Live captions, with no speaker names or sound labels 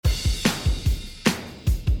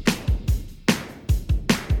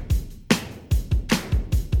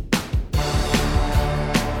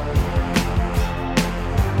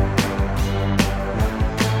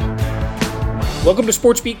Welcome to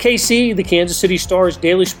Sports Beat KC, the Kansas City Star's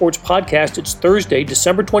daily sports podcast. It's Thursday,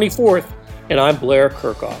 December 24th, and I'm Blair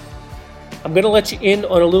Kirchhoff. I'm going to let you in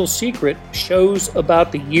on a little secret. Shows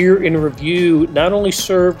about the year in review not only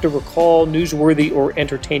serve to recall newsworthy or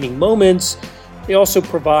entertaining moments, they also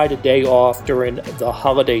provide a day off during the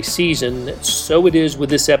holiday season. So it is with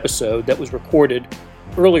this episode that was recorded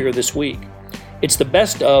earlier this week. It's the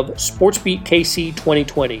best of Sports Beat KC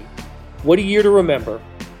 2020. What a year to remember,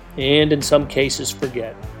 and in some cases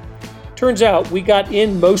forget. Turns out we got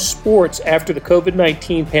in most sports after the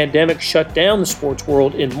COVID-19 pandemic shut down the sports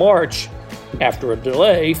world in March, after a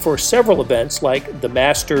delay for several events like the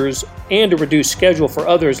Masters and a reduced schedule for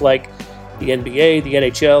others like the NBA, the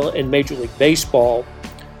NHL, and Major League Baseball.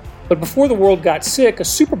 But before the world got sick, a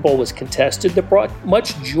Super Bowl was contested that brought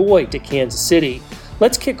much joy to Kansas City.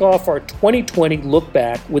 Let's kick off our 2020 look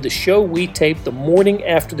back with a show we taped the morning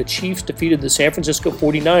after the Chiefs defeated the San Francisco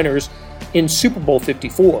 49ers in Super Bowl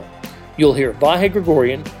 54. You'll hear Vahe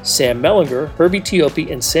Gregorian, Sam Mellinger, Herbie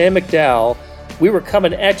Teope, and Sam McDowell. We were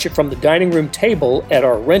coming at you from the dining room table at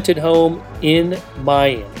our rented home in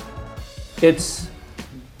Miami. It's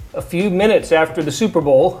a few minutes after the Super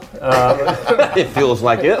Bowl. It feels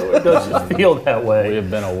like it. It doesn't feel that way. We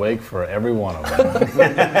have been awake for every one of them.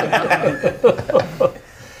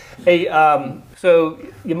 Hey, so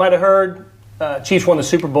you might have heard Chiefs won the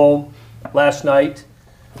Super Bowl last night,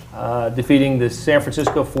 defeating the San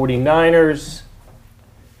Francisco 49ers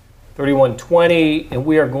 31-20, and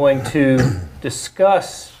we are going to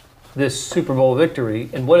discuss this Super Bowl victory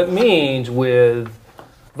and what it means with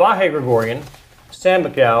Vahe Gregorian, Sam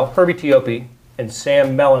McDowell, Herbie Teope, and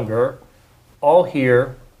Sam Mellinger, all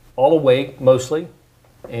here, all awake mostly.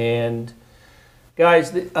 And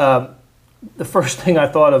guys, the first thing I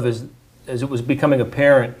thought of as it was becoming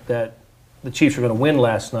apparent that the Chiefs were going to win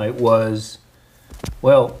last night was,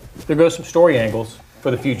 well, there goes some story angles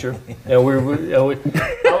for the future.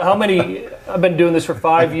 How many? I've been doing this for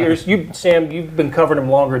 5 years. Sam, you've been covering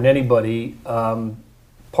them longer than anybody.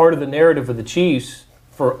 Part of the narrative of the Chiefs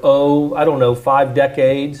for 5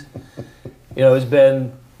 decades, has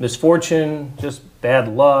been misfortune, just bad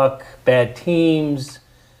luck, bad teams,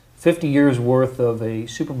 50 years worth of a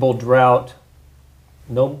Super Bowl drought.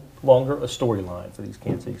 No longer a storyline for these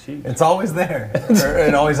Kansas City Chiefs. It's always there.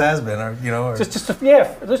 It always has been. Just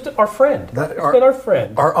our friend. It's been our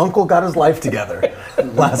friend. Our uncle got his life together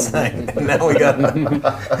last night. And now we got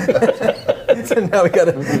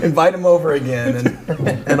to invite him over again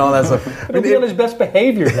and all that stuff. He'll be on his best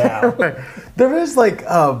behavior now. There is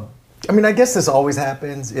I guess this always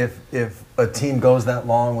happens if a team goes that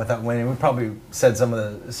long without winning. We probably said some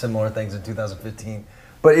of the similar things in 2015.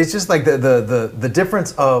 But it's just like the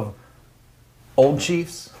difference of old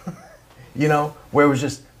Chiefs, where it was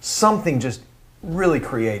just something just really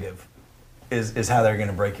creative is how they're going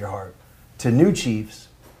to break your heart. To new Chiefs,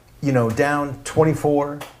 down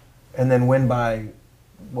 24 and then win by,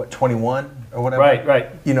 21 or whatever?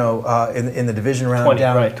 Right. In the division round, 20,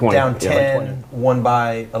 down, right. 20. down 10, Yeah, 20. won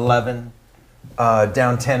by 11,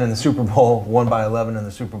 down 10 in the Super Bowl, won by 11 in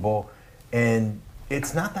the Super Bowl. And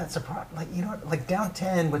it's not that surprising. Down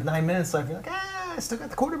 10 with 9 minutes left, you're like, I still got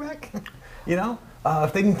the quarterback.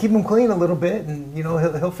 If they can keep him clean a little bit, and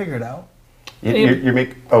he'll figure it out.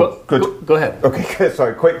 Good. Go ahead. Okay,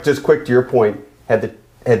 sorry. Quick to your point. Had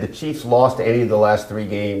the Chiefs lost any of the last 3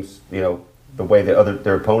 games, the way that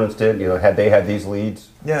their opponents did, had they had these leads,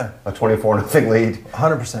 yeah, a 24-0 lead,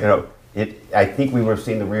 100%. I think we would have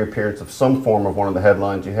seen the reappearance of some form of one of the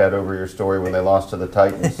headlines you had over your story when they lost to the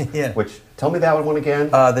Titans. Yeah. Which, tell me that one again.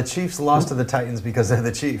 The Chiefs lost to the Titans because they're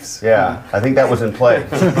the Chiefs. Yeah, I think that was in play.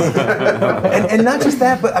 and not just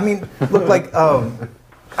that, but look,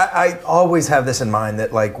 I always have this in mind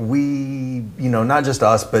that we, not just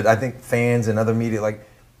us, but I think fans and other media,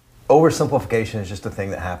 oversimplification is just a thing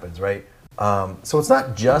that happens, right? So it's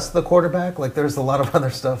not just the quarterback. There's a lot of other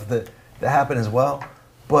stuff that happen as well.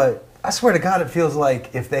 But I swear to God, it feels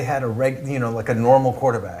like if they had a normal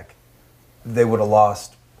quarterback, they would have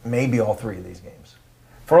lost maybe all 3 of these games.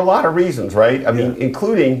 For a lot of reasons, right? I mean,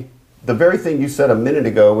 including the very thing you said a minute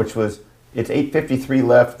ago, which was it's 8:53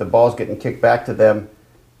 left, the ball's getting kicked back to them.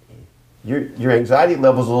 Your anxiety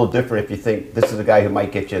level's a little different if you think this is a guy who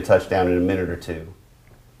might get you a touchdown in a minute or two.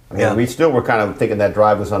 I mean, we still were kind of thinking that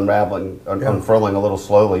drive was unfurling a little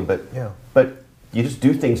slowly, but you just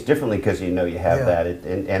do things differently because you have that,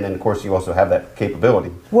 and then of course you also have that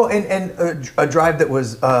capability. Well, and a drive that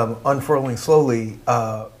was unfurling slowly,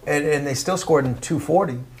 and they still scored in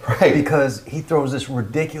 240, right? Because he throws this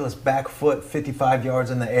ridiculous back foot, 55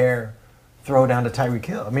 yards in the air, throw down to Tyreek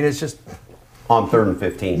Hill. I mean, it's just on 3rd and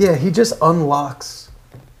 15. Yeah, he just unlocks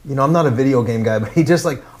I'm not a video game guy, but he just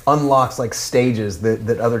like unlocks like stages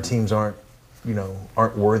that other teams aren't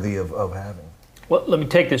worthy of having. Well, let me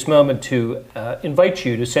take this moment to invite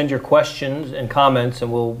you to send your questions and comments,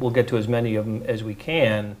 and we'll get to as many of them as we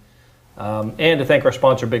can. And to thank our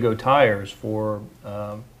sponsor, Big O Tires, for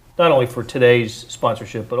not only for today's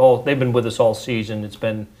sponsorship, but they've been with us all season. It's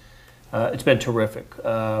been terrific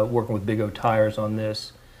working with Big O Tires on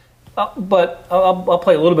this. But I'll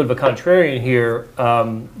play a little bit of a contrarian here.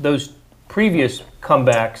 Those previous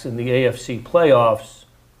comebacks in the AFC playoffs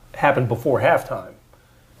happened before halftime.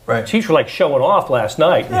 Right. Chiefs were like showing off last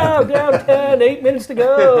night. Oh, down 10, 8 minutes to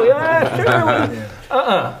go. Yeah, sure.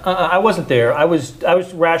 I wasn't there. I was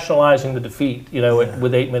rationalizing the defeat,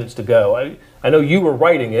 with 8 minutes to go. I know you were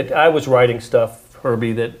writing it. I was writing stuff,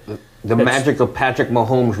 Herbie, that... The magic of Patrick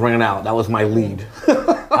Mahomes ran out. That was my lead.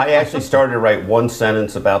 I actually started to write one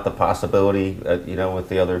sentence about the possibility, with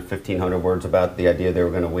the other 1,500 words about the idea they were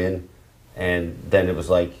going to win. And then it was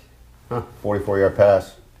like, 44-yard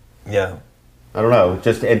pass. Yeah. I don't know.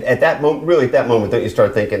 Just at that moment, don't you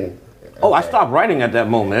start thinking... Oh, I stopped writing at that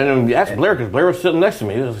moment. And asked Blair, because Blair was sitting next to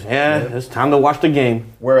me. It was, it's time to watch the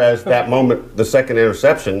game. Whereas that moment, the second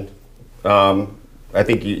interception... I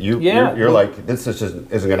think you're like, this just isn't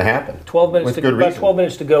going to happen. 12 minutes about 12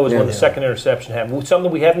 minutes to go is when the second interception happened. Something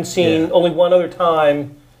we haven't seen only one other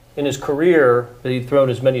time in his career that he'd thrown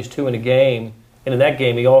as many as 2 in a game. And in that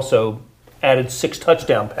game, he also added 6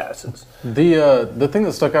 touchdown passes. The thing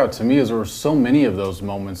that stuck out to me is there were so many of those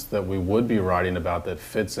moments that we would be writing about that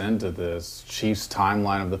fits into this Chiefs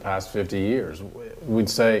timeline of the past 50 years. We'd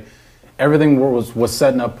say everything was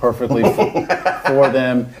setting up perfectly for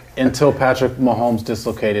them until Patrick Mahomes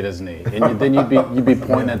dislocated his knee, and then you'd be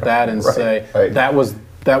pointing at that and say that was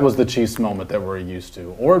the Chiefs moment that we're used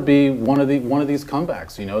to, or it'd be one of these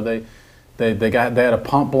comebacks. They had a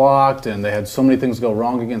punt blocked, and they had so many things go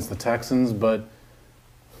wrong against the Texans, but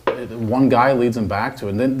one guy leads them back to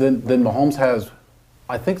it. And then Mahomes has,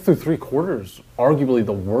 I think, through 3 quarters, arguably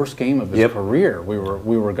the worst game of his career. We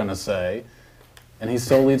were going to say, and he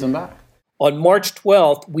still leads them back. On March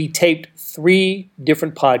 12th, we taped 3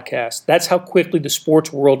 different podcasts. That's how quickly the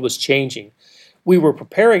sports world was changing. We were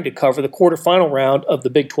preparing to cover the quarterfinal round of the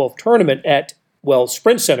Big 12 tournament at,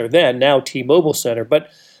 Sprint Center then, now T-Mobile Center. But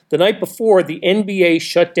the night before, the NBA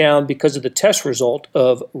shut down because of the test result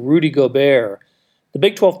of Rudy Gobert. The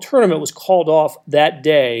Big 12 tournament was called off that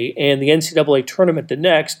day and the NCAA tournament the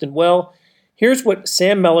next. And, here's what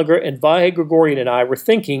Sam Mellinger and Vahe Gregorian and I were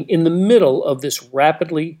thinking in the middle of this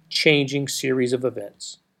rapidly changing series of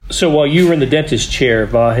events. So while you were in the dentist chair,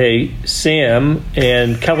 Vahe, Sam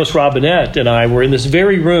and Kellis Robinette and I were in this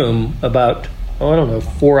very room about,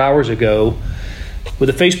 4 hours ago with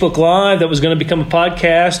a Facebook Live that was going to become a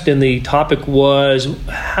podcast, and the topic was,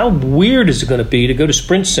 how weird is it going to be to go to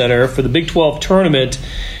Sprint Center for the Big 12 tournament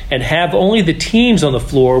and have only the teams on the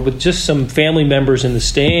floor with just some family members in the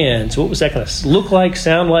stands? What was that going to look like,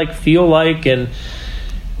 sound like, feel like? And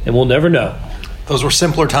we'll never know. Those were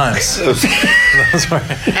simpler times. Those were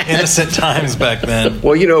innocent times back then.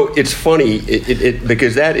 Well, it's funny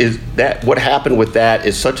because that what happened with that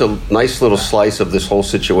is such a nice little slice of this whole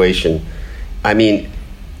situation. I mean,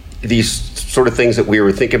 these sort of things that we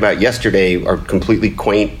were thinking about yesterday are completely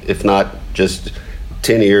quaint, if not just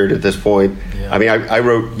tin-eared at this point. Yeah. I mean, I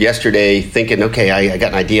wrote yesterday thinking, okay, I got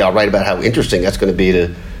an idea. I'll write about how interesting that's going to be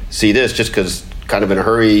to see this, just because kind of in a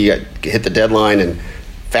hurry, I hit the deadline, and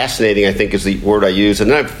fascinating, I think, is the word I use.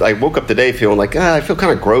 And then I woke up today feeling like, I feel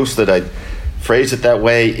kind of gross that I phrased it that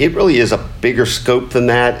way. It really is a bigger scope than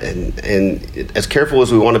that. And as careful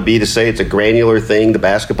as we want to be to say it's a granular thing, the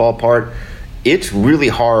basketball part, it's really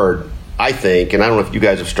hard, I think, and I don't know if you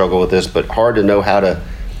guys have struggled with this, but hard to know how to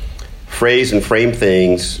phrase and frame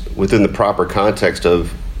things within the proper context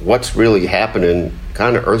of what's really happening,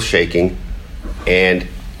 kind of earth-shaking, and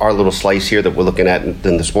our little slice here that we're looking at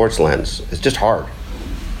in the sports lens. It's just hard.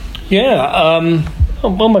 Yeah.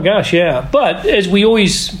 Oh my gosh, yeah. But as we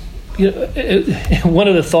always... one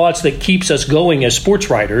of the thoughts that keeps us going as sports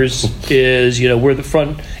writers is, we're the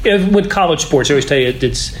front. With college sports, I always tell you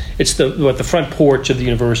it's the front porch of the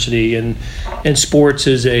university, and sports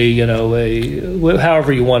is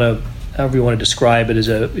however you want to describe it, as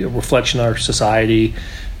a reflection of our society,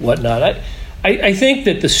 whatnot. I think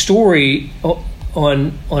that the story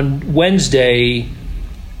on Wednesday,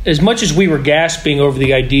 as much as we were gasping over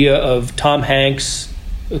the idea of Tom Hanks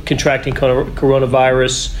contracting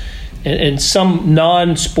coronavirus, and some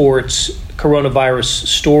non-sports coronavirus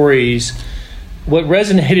stories, what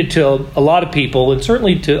resonated to a lot of people, and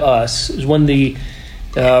certainly to us, is when the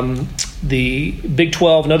the Big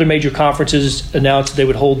 12 and other major conferences announced they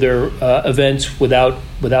would hold their events without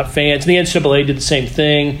fans. And the NCAA did the same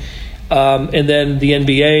thing. And then the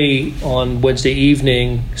NBA on Wednesday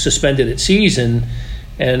evening suspended its season.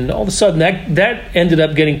 And all of a sudden, that ended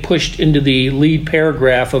up getting pushed into the lead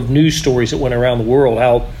paragraph of news stories that went around the world,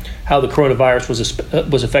 how the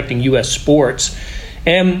coronavirus was affecting U.S. sports.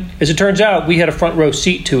 And as it turns out, we had a front row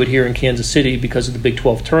seat to it here in Kansas City because of the Big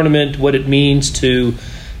 12 tournament, what it means to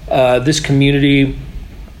this community.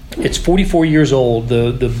 It's 44 years old,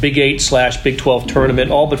 the Big 8/Big 12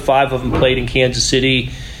 tournament. All but 5 of them played in Kansas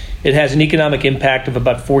City. It has an economic impact of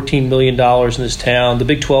about $14 million in this town. The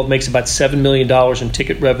Big 12 makes about $7 million in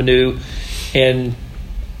ticket revenue. And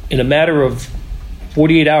in a matter of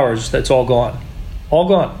 48 hours, that's all gone. All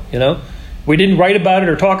gone, We didn't write about it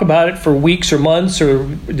or talk about it for weeks or months or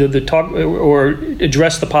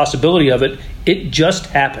address the possibility of it. It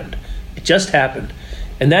just happened. It just happened.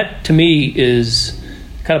 And that, to me,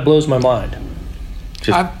 kind of blows my mind.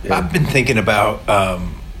 I've been thinking about...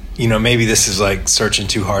 maybe this is like searching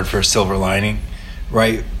too hard for a silver lining,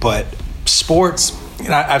 right? But sports,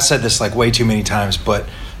 I've said this like way too many times, but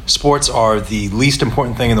sports are the least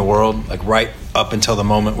important thing in the world, like right up until the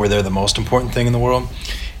moment where they're the most important thing in the world.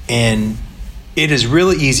 And it is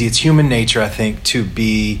really easy, it's human nature, I think, to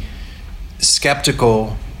be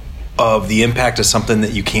skeptical of the impact of something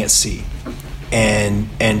that you can't see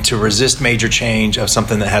and to resist major change of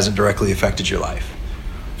something that hasn't directly affected your life.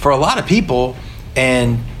 For a lot of people,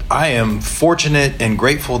 and I am fortunate and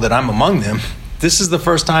grateful that I'm among them, this is the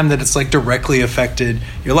first time that it's like directly affected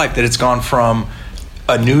your life, that it's gone from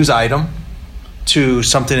a news item to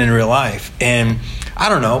something in real life. And I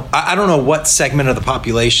don't know. I don't know what segment of the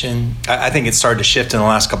population, I think it started to shift in the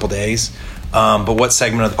last couple of days, but what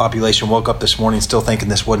segment of the population woke up this morning still thinking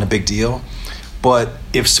this wasn't a big deal. But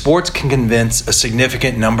if sports can convince a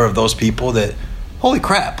significant number of those people that, holy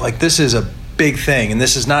crap, like this is a big thing, and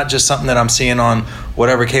this is not just something that I'm seeing on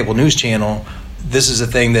whatever cable news channel. This is a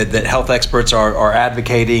thing that health experts are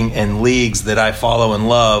advocating, and leagues that I follow and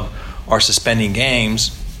love are suspending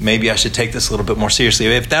games. Maybe I should take this a little bit more seriously.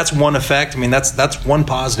 If that's one effect, that's one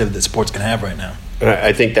positive that sports can have right now.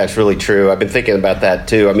 I think that's really true. I've been thinking about that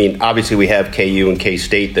too. Obviously we have KU and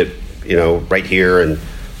K-State that, right here, and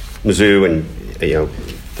Mizzou, and,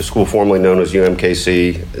 the school formerly known as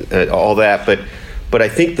UMKC, all that. But I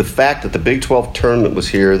think the fact that the Big 12 tournament was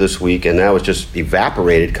here this week and now it's just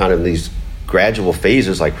evaporated kind of in these gradual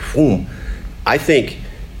phases, like, boom, I think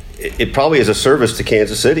it probably is a service to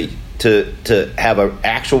Kansas City to have an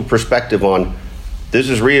actual perspective on this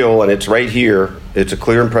is real and it's right here. It's a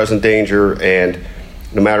clear and present danger, and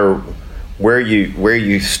no matter where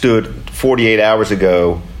you stood 48 hours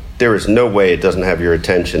ago, there is no way it doesn't have your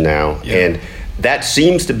attention now. Yeah. And that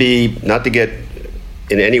seems to be, not to get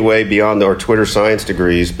in any way beyond our Twitter science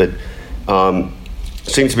degrees, but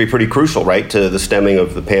seems to be pretty crucial, right, to the stemming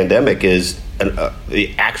of the pandemic, is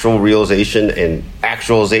the actual realization and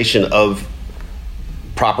actualization of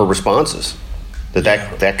proper responses.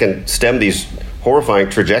 That can stem these horrifying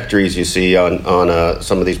trajectories you see on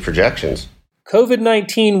some of these projections.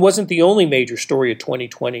 COVID-19 wasn't the only major story of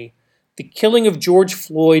 2020. The killing of George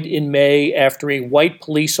Floyd in May after a white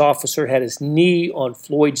police officer had his knee on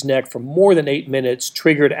Floyd's neck for more than 8 minutes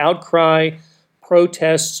triggered outcry,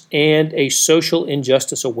 protests, and a social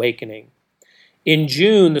injustice awakening. In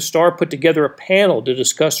June, the Star put together a panel to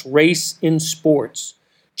discuss race in sports.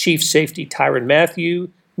 Chief Safety Tyrann Mathieu,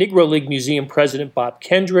 Negro League Museum President Bob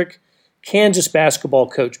Kendrick, Kansas basketball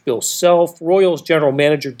coach Bill Self, Royals General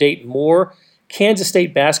Manager Dayton Moore, Kansas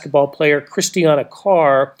State basketball player Christiana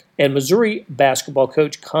Carr, and Missouri basketball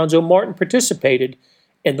coach Konzo Martin participated,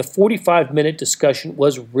 and the 45-minute discussion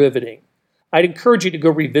was riveting. I'd encourage you to go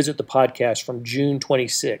revisit the podcast from June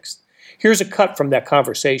 26th. Here's a cut from that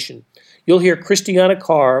conversation. You'll hear Christiana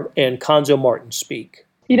Carr and Konzo Martin speak.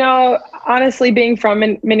 Honestly, being from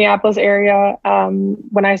Minneapolis area,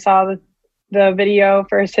 when I saw the video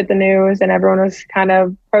first hit the news and everyone was kind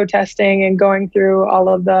of protesting and going through all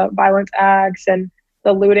of the violence acts and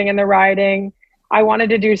the looting and the rioting, I wanted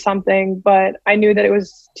to do something, but I knew that it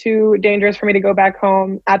was too dangerous for me to go back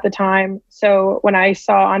home at the time. So when I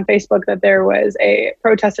saw on Facebook that there was a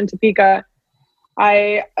protest in Topeka,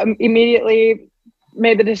 I immediately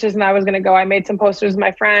made the decision I was going to go. I made some posters with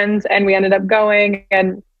my friends and we ended up going,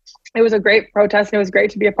 and it was a great protest, and it was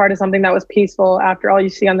great to be a part of something that was peaceful after all you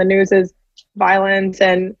see on the news is violence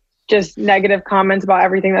and just negative comments about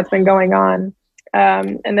everything that's been going on.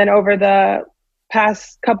 And then over the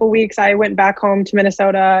past couple weeks, I went back home to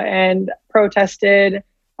Minnesota and protested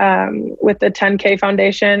with the 10K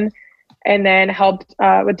Foundation. and then helped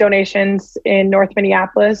with donations in North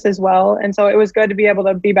Minneapolis as well. And so it was good to be able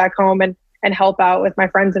to be back home and help out with my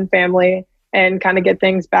friends and family and kind of get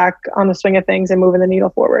things back on the swing of things and moving the needle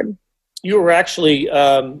forward. You were actually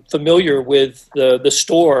familiar with the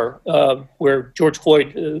store where George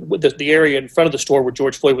Floyd, the area in front of the store where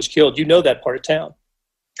George Floyd was killed. You know that part of town.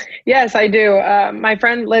 Yes, I do. My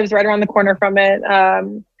friend lives right around the corner from it.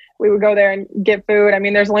 We would go there and get food. I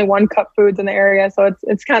mean, there's only one Cup Foods in the area, so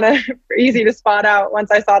it's kind of easy to spot out.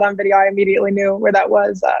 Once I saw it on video, I immediately knew where that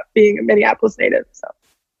was, being a Minneapolis native. So,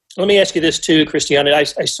 let me ask you this too, Christiana. I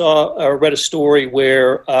saw or read a story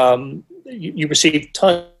where you received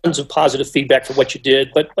tons of positive feedback for what you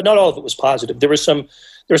did, but not all of it was positive. There were some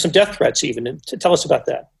death threats even. And tell us about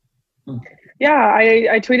that. Yeah,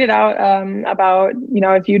 I tweeted out about,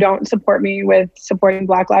 if you don't support me with supporting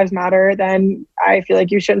Black Lives Matter, then I feel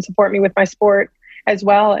like you shouldn't support me with my sport as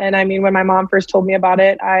well. And I mean, when my mom first told me about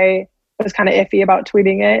it, I was kind of iffy about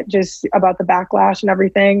tweeting it, just about the backlash and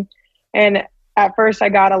everything. And at first I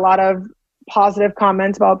got a lot of positive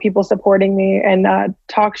comments about people supporting me, and a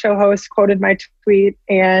talk show host quoted my tweet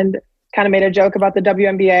and kind of made a joke about the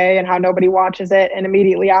WNBA and how nobody watches it. And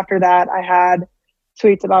immediately after that, I had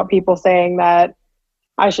tweets about people saying that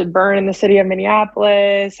I should burn in the city of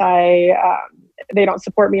Minneapolis. They don't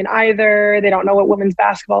support me in either. They don't know what women's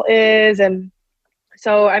basketball is. And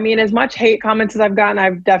so, I mean, as much hate comments as I've gotten,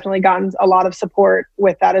 I've definitely gotten a lot of support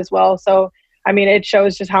with that as well. So, I mean, it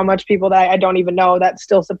shows just how much people that I don't even know that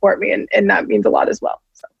still support me. And that means a lot as well.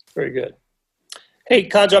 So. Very good. Hey,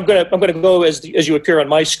 Kanzo, I'm gonna go as you appear on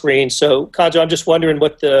my screen. So, Kanzo, I'm just wondering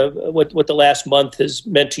what the last month has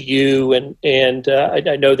meant to you, and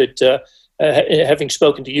I know that having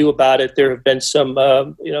spoken to you about it, there have been some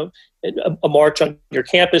a march on your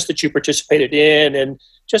campus that you participated in, and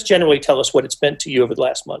just generally tell us what it's meant to you over the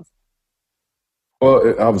last month.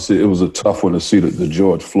 Well, obviously, it was a tough one to see the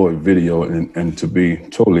George Floyd video, and to be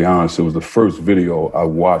totally honest, it was the first video I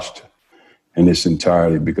watched in its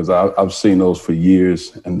entirety, because I've seen those for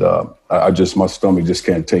years, and my stomach just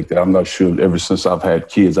can't take that. I'm not sure, ever since I've had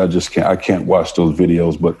kids, I can't watch those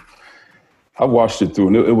videos, but I watched it through,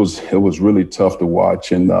 and it was really tough to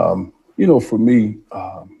watch. And, for me,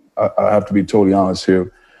 I have to be totally honest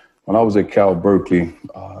here. When I was at Cal Berkeley,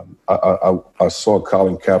 I saw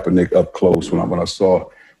Colin Kaepernick up close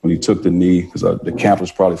when he took the knee, because the camp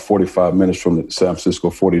was probably 45 minutes from the San Francisco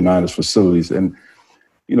 49ers facilities. And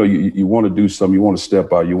you want to do something, you want to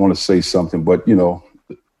step out, you want to say something, but,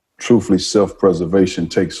 truthfully, self-preservation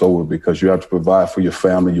takes over, because you have to provide for your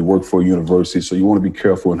family, you work for a university, so you want to be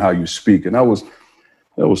careful in how you speak. And that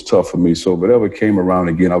was tough for me. So whatever came around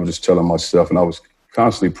again, I was just telling myself, and I was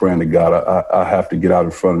constantly praying to God, I have to get out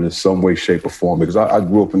in front of this some way, shape, or form, because I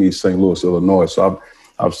grew up in East St. Louis, Illinois, so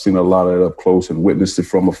I've seen a lot of it up close and witnessed it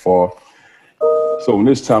from afar. So when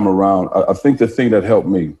this time around, I think the thing that helped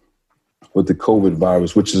me with the COVID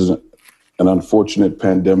virus, which is an unfortunate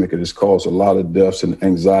pandemic, it has caused a lot of deaths and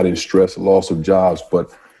anxiety and stress, loss of jobs. But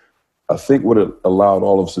I think what it allowed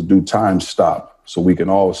all of us to do, time stop, so we can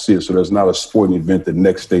all see it. So there's not a sporting event the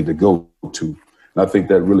next day to go to. And I think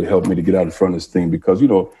that really helped me to get out in front of this thing, because,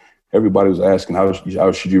 everybody was asking, how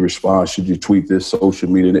should you respond? Should you tweet this, social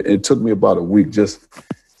media? And it took me about a week.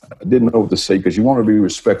 I didn't know what to say, because you want to be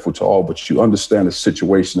respectful to all, but you understand the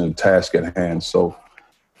situation and the task at hand. So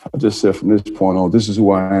I just said, from this point on, this is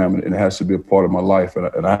who I am, and it has to be a part of my life,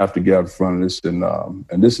 and I have to get out in front of this.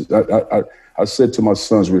 And this is, I said to my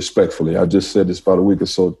sons respectfully, I just said this about a week or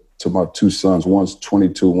so to my two sons, one's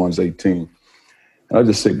 22, one's 18. And I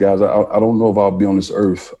just said, guys, I don't know if I'll be on this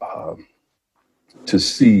earth to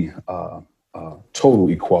see total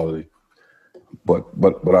equality, but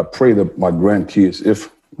I pray that my grandkids,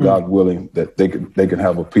 if God willing, that they can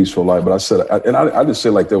have a peaceful life. But I said, I didn't say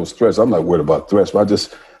like there was threats. I'm not worried about threats, but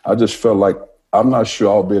I just felt like I'm not sure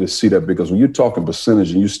I'll be able to see that, because when you're talking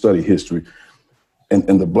percentage and you study history,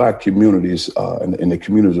 in the Black communities and in the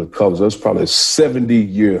communities of color, there's probably a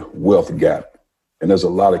 70-year wealth gap, and there's a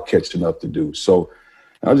lot of catching up to do. So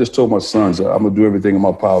I just told my sons I'm going to do everything in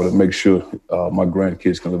my power to make sure my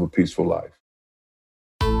grandkids can live a peaceful life.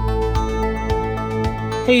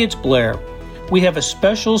 Hey, it's Blair. We have a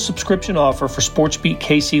special subscription offer for SportsBeat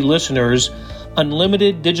KC listeners,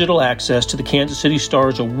 unlimited digital access to the Kansas City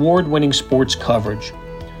Star's award-winning sports coverage.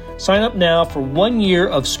 Sign up now for 1 year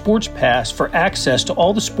of Sports Pass for access to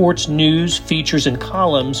all the sports news, features, and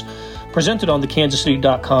columns presented on the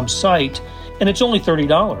kansascity.com site, and it's only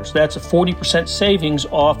 $30. That's a 40% savings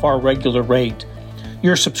off our regular rate.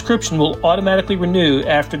 Your subscription will automatically renew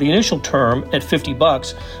after the initial term at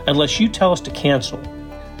 $50 unless you tell us to cancel.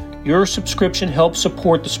 Your subscription helps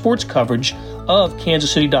support the sports coverage of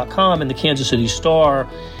KansasCity.com and the Kansas City Star,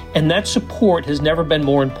 and that support has never been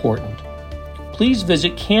more important. Please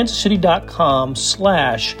visit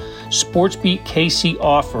kansascity.com/SportsBeatKC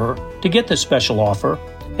offer to get this special offer.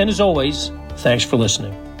 And as always, thanks for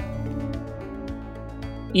listening.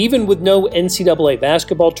 Even with no NCAA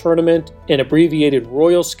basketball tournament, an abbreviated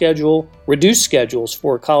Royal schedule, reduced schedules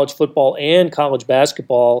for college football and college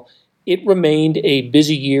basketball, it remained a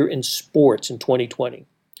busy year in sports in 2020.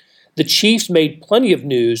 The Chiefs made plenty of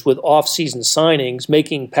news with off-season signings,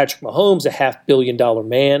 making Patrick Mahomes a $500 million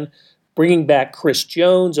man, bringing back Chris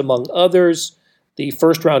Jones, among others, the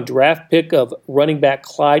first-round draft pick of running back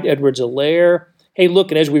Clyde Edwards-Helaire. Hey, look,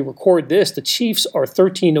 and as we record this, the Chiefs are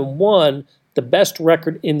 13-1, the best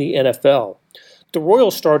record in the NFL. The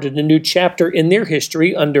Royals started a new chapter in their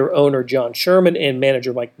history under owner John Sherman and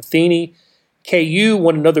manager Mike Matheny. KU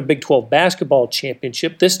won another Big 12 basketball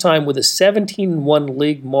championship, this time with a 17-1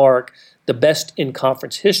 league mark, the best in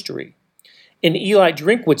conference history. In Eli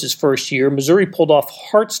Drinkwitz's first year, Missouri pulled off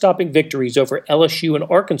heart-stopping victories over LSU and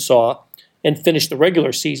Arkansas and finished the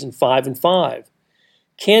regular season 5-5.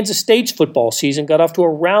 Kansas State's football season got off to a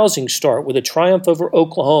rousing start with a triumph over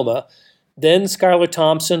Oklahoma. Then Skylar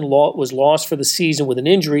Thompson was lost for the season with an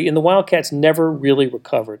injury, and the Wildcats never really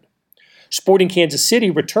recovered. Sporting Kansas City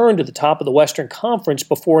returned to the top of the Western Conference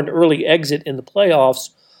before an early exit in the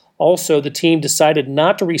playoffs. Also, the team decided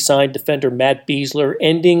not to re-sign defender Matt Beasler,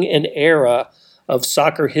 ending an era of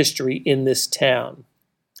soccer history in this town.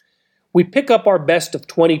 We pick up our best of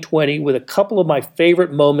 2020 with a couple of my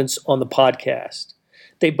favorite moments on the podcast.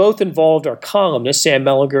 They both involved our columnists, Sam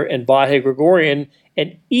Mellinger and Vahe Gregorian,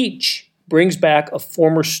 and each brings back a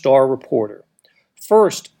former Star reporter.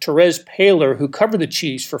 First, Therese Paylor, who covered the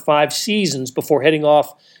Chiefs for 5 seasons before heading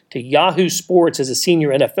off to Yahoo Sports as a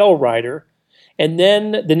senior NFL writer. And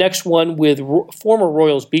then the next one with former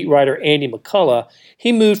Royals beat writer Andy McCullough.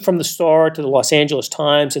 He moved from the Star to the Los Angeles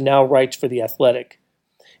Times and now writes for The Athletic.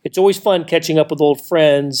 It's always fun catching up with old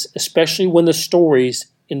friends, especially when the stories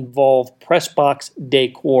involve press box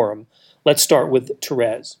decorum. Let's start with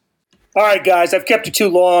Therese. All right, guys, I've kept you too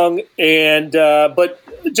long, and but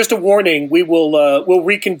just a warning: we'll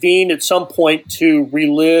reconvene at some point to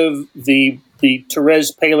relive the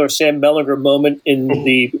Therese Paylor Sam Mellinger moment in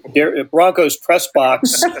the Broncos press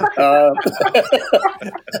box.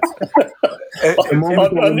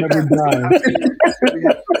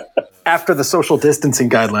 After the social distancing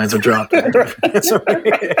guidelines are dropped,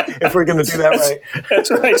 if we're going to do that right.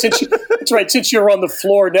 That's right. Since you're on the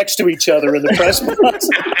floor next to each other in the press box.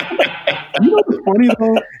 You know what's funny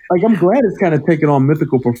though? Like, I'm glad it's kind of taken on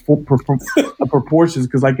mythical proportions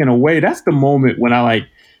because, like, in a way, that's the moment when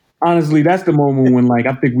honestly, that's the moment when, like,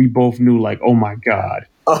 I think we both knew, like, oh my God,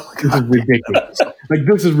 this is ridiculous. Like,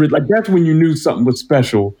 that's when you knew something was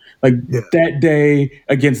special. Like, that day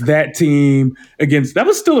against that team, that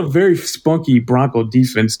was still a very spunky Bronco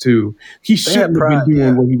defense too. He shouldn't have been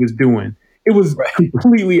doing what he was doing. It was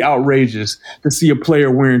completely outrageous to see a player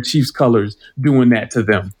wearing Chiefs colors doing that to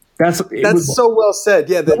them. That's so well said.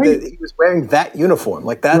 Yeah, he was wearing that uniform.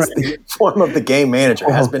 Like, that's the uniform of the game manager.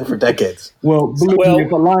 Has been for decades. Well, believe me,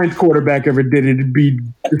 if a Lions quarterback ever did it, it'd be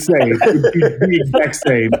the same. It'd be the exact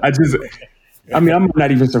same. I might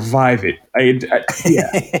not even survive it.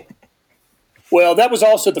 Well, that was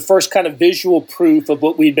also the first kind of visual proof of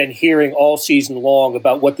what we'd been hearing all season long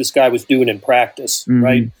about what this guy was doing in practice,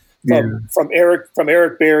 right? From Eric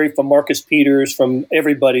Berry, from Marcus Peters, from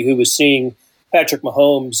everybody who was seeing Patrick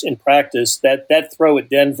Mahomes in practice, that throw at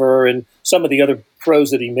Denver and some of the other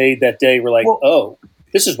throws that he made that day were like,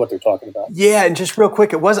 this is what they're talking about. Yeah, and just real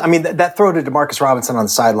quick, that throw to Demarcus Robinson on the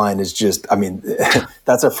sideline is just,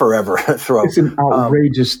 that's a forever throw. It's an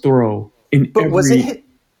outrageous throw.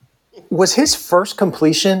 Was his first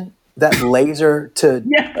completion that laser to?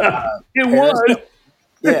 It was.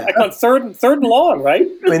 Yeah, like on third and long, right?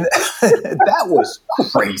 That was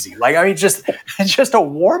crazy. Just a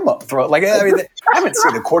warm up throw. I haven't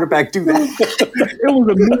seen a quarterback do that. It was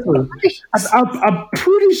a missile. I'm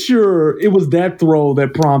pretty sure it was that throw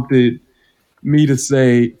that prompted me to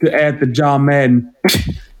add the John Madden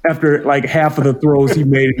after like half of the throws he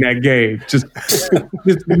made in that game. Just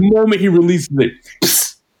the moment he released it.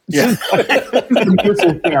 Yeah,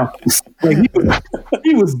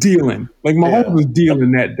 he was dealing. Like, Mahomes was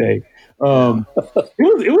dealing that day.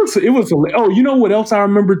 It was. Oh, you know what else I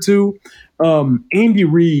remember too? Andy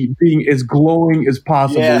Reid being as glowing as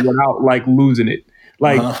possible without like losing it.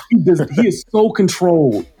 Like he is so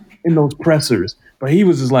controlled in those pressers, but he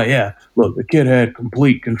was just like, look, the kid had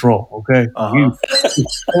complete control. Okay,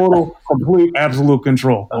 total, complete, absolute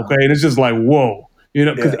control. Okay, and it's just like, whoa.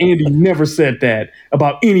 because Andy never said that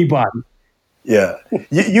about anybody. Yeah.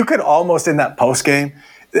 You could almost, in that post game,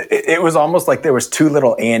 it was almost like there was two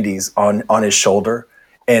little Andys on his shoulder,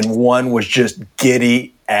 and one was just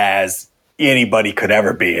giddy as anybody could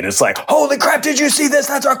ever be. And it's like, holy crap, did you see this?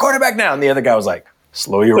 That's our quarterback now. And the other guy was like,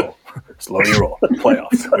 slow your roll. Slow your roll.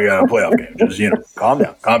 Playoffs. We got a playoff game. Just, calm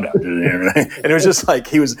down. And it was just like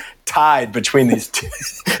he was tied between these two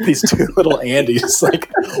little Andys. Like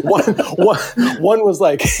one was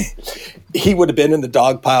like he would have been in the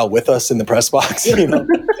dog pile with us in the press box, and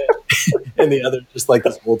the other just like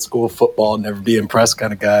this old school football, never be impressed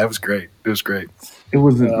kind of guy. It was great. It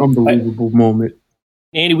was an unbelievable moment.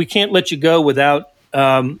 Andy, we can't let you go without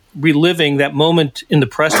reliving that moment in the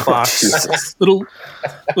press box. little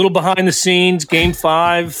behind the scenes, Game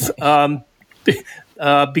 5,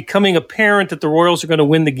 becoming apparent that the Royals are going to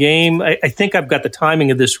win the game. I think I've got the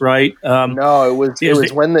timing of this right. No, it was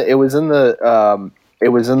in the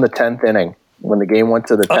 10th inning when the game went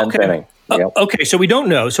to the 10th inning. Yep. Okay, so we don't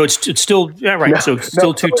know. So it's still right. No, so it's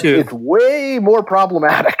still 2-2. It's way more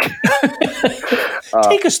problematic.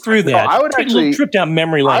 Take us through that. I would take a little trip down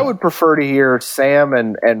memory lane. I would prefer to hear Sam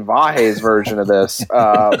and Vahe's version of this.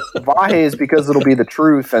 Vahe's because it'll be the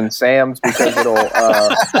truth, and Sam's because it'll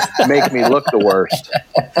make me look the worst.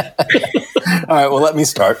 All right, well, let me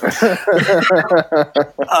start.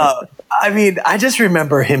 I just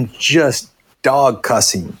remember him just dog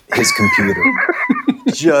cussing his computer.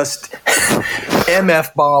 Just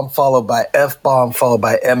MF bomb followed by F bomb followed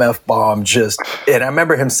by MF bomb. And I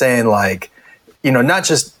remember him saying, like, not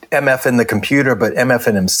just MF in the computer, but MF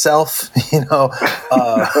in himself, all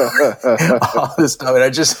this stuff. And I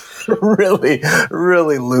just really,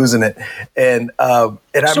 really losing it. And I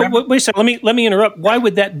remember, wait a second, let me interrupt. Why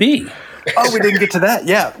would that be? Oh, we didn't get to that.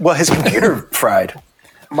 Yeah. Well, his computer fried.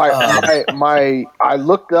 I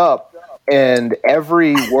looked up, and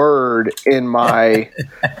every word in my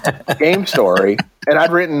game story, and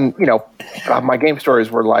I'd written, my game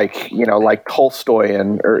stories were like Tolstoy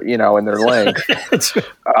in their length.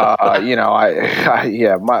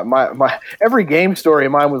 My every game story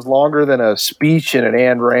of mine was longer than a speech in an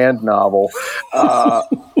Ayn Rand novel.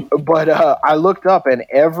 But I looked up, and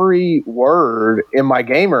every word in my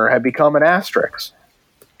gamer had become an asterisk.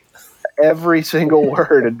 Every single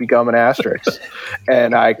word had become an asterisk,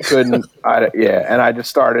 and I couldn't. And I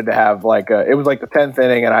just started to have it was like the 10th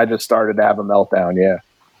inning, and I just started to have a meltdown. Yeah,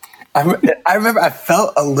 I remember I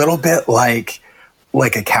felt a little bit like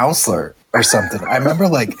a counselor or something. I remember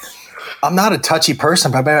I'm not a touchy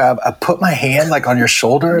person, but I put my hand on your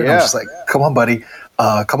shoulder, and I'm just like, come on, buddy.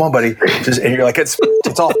 Just, and you're like, it's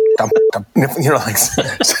all, and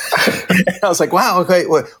I was like, wow, okay,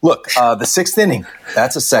 well, look, the 6th inning,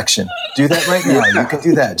 that's a section. Do that right now. You can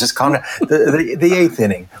do that. Just calm down. The 8th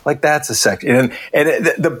inning, that's a section. And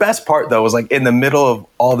the best part though was in the middle of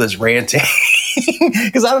all this ranting,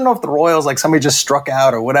 because I don't know if the Royals somebody just struck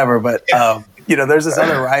out or whatever, but there's this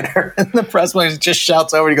other writer in the press box just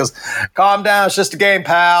shouts over. He goes, "Calm down, it's just a game,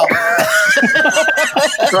 pal."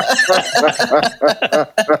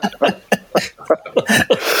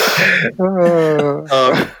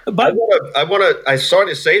 I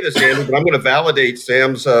started to say this, Andrew, but I'm going to validate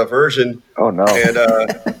Sam's version. Oh no! And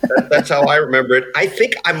that's how I remember it. I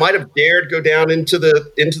think I might have dared go down into the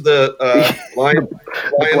Lions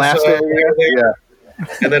area,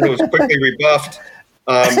 and then it was quickly rebuffed.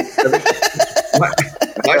 My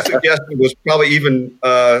suggestion was probably even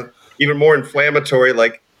more inflammatory.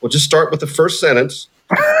 We'll just start with the first sentence.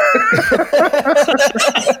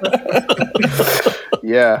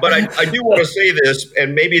 Yeah. But I do want to say this,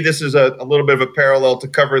 and maybe this is a little bit of a parallel to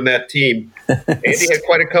covering that team. Andy had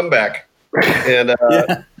quite a comeback. And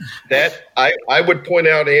that I would point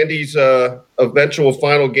out Andy's eventual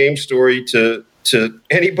final game story to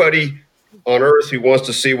anybody on earth who wants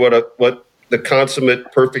to see what the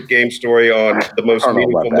consummate perfect game story on the most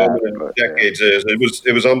meaningful moment in decades is.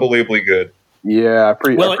 It was unbelievably good. Yeah, I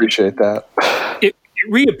appreciate that. It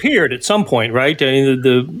reappeared at some point, right? I mean,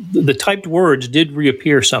 the typed words did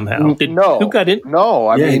reappear somehow. Who got in? No,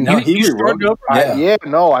 I mean, he started over.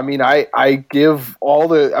 I give all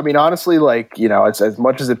the. I mean, honestly, it's as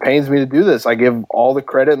much as it pains me to do this, I give all the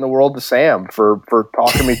credit in the world to Sam for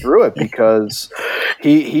talking me through it, because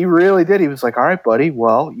he really did. He was like, "All right, buddy.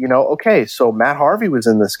 Well, okay, so Matt Harvey was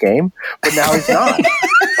in this game, but now he's not."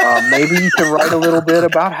 Maybe you can write a little bit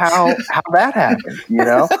about how that happened,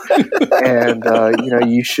 and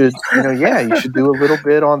you should do a little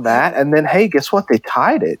bit on that. And then, hey, guess what? They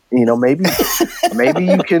tied it. Maybe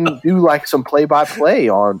you can do some play-by-play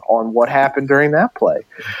on what happened during that play.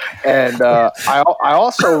 And I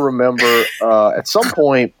also remember at some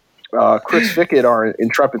point Chris Fickett, our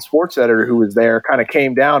intrepid sports editor who was there, kind of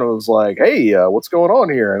came down and was like, "Hey, what's going on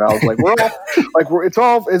here?" And I was like, "We're all like, it's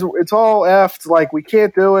all effed. Like, we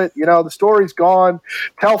can't do it. You know, the story's gone.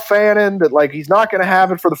 Tell Fannin that like he's not going to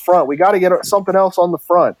have it for the front. We got to get something else on the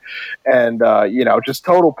front." And just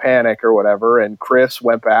total panic or whatever. And Chris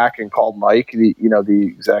went back and called Mike, the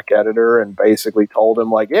exec editor, and basically told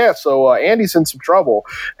him like, "Yeah, so Andy's in some trouble."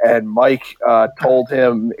 And Mike told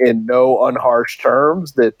him in no unharsh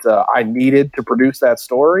terms that I needed to produce that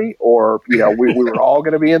story, or we were all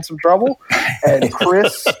going to be in some trouble. And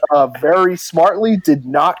Chris very smartly did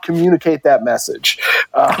not communicate that message.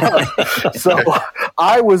 So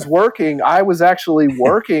I was actually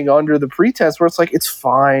working under the pretense where it's like, it's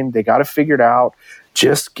fine, they got it figured out.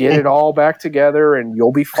 Just get it all back together and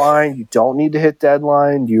you'll be fine. You don't need to hit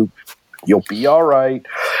deadline. You'll be all right.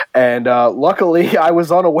 And luckily, I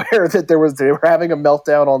was unaware that they were having a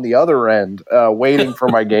meltdown on the other end, waiting for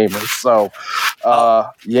my gamers. So,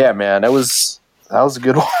 yeah, man, that was a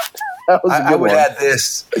good one. I would add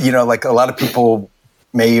this. Like a lot of people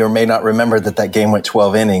may or may not remember that game went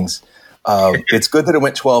 12 innings. It's good that it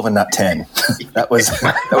went 12 and not 10. That was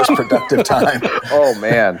productive time. Oh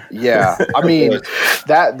man, yeah. I mean,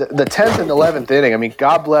 that the 10th and 11th inning. I mean,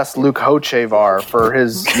 God bless Luke Hochevar for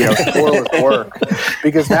his scoreless work,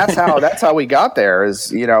 because that's how we got there. Is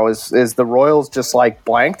the Royals just like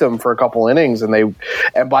blanked them for a couple innings, and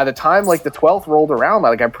by the time like the 12th rolled around,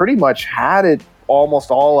 like I pretty much had it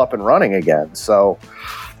almost all up and running again. So.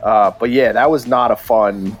 But yeah, that was not a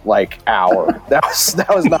fun hour. That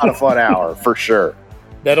was not a fun hour for sure.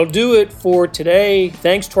 That'll do it for today.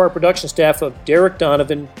 Thanks to our production staff of Derek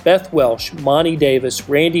Donovan, Beth Welsh, Monty Davis,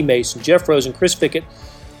 Randy Mason, Jeff Rosen, Chris Fickett,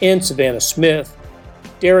 and Savannah Smith.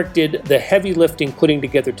 Derek did the heavy lifting putting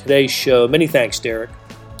together today's show. Many thanks, Derek.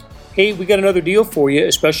 Hey, we got another deal for you,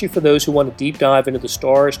 especially for those who want to deep dive into the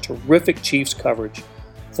Stars' terrific Chiefs coverage.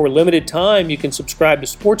 For a limited time, you can subscribe to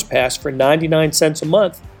Sports Pass for 99 cents a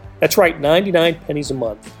month. That's right, 99 pennies a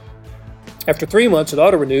month. After 3 months, it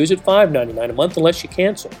auto-renews at $5.99 a month unless you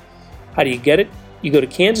cancel. How do you get it? You go to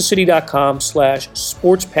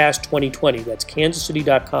kansascity.com/sportspass2020. That's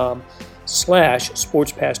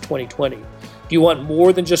kansascity.com/sportspass2020. Do you want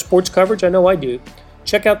more than just sports coverage? I know I do.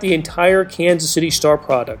 Check out the entire Kansas City Star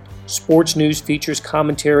product. Sports news, features,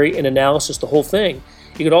 commentary, and analysis, the whole thing.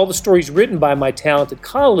 You get all the stories written by my talented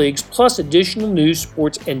colleagues, plus additional news,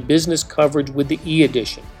 sports, and business coverage with the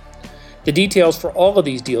e-edition. The details for all of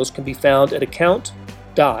these deals can be found at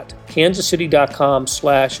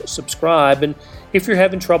account.kansascity.com/subscribe. And if you're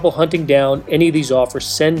having trouble hunting down any of these offers,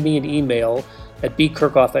 send me an email at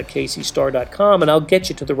bkirkhoff@kcstar.com and I'll get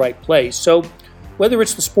you to the right place. So whether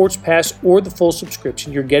it's the Sports Pass or the full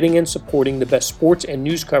subscription, you're getting and supporting the best sports and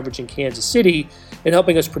news coverage in Kansas City and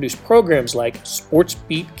helping us produce programs like Sports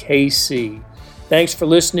Beat KC. Thanks for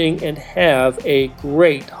listening and have a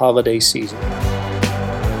great holiday season.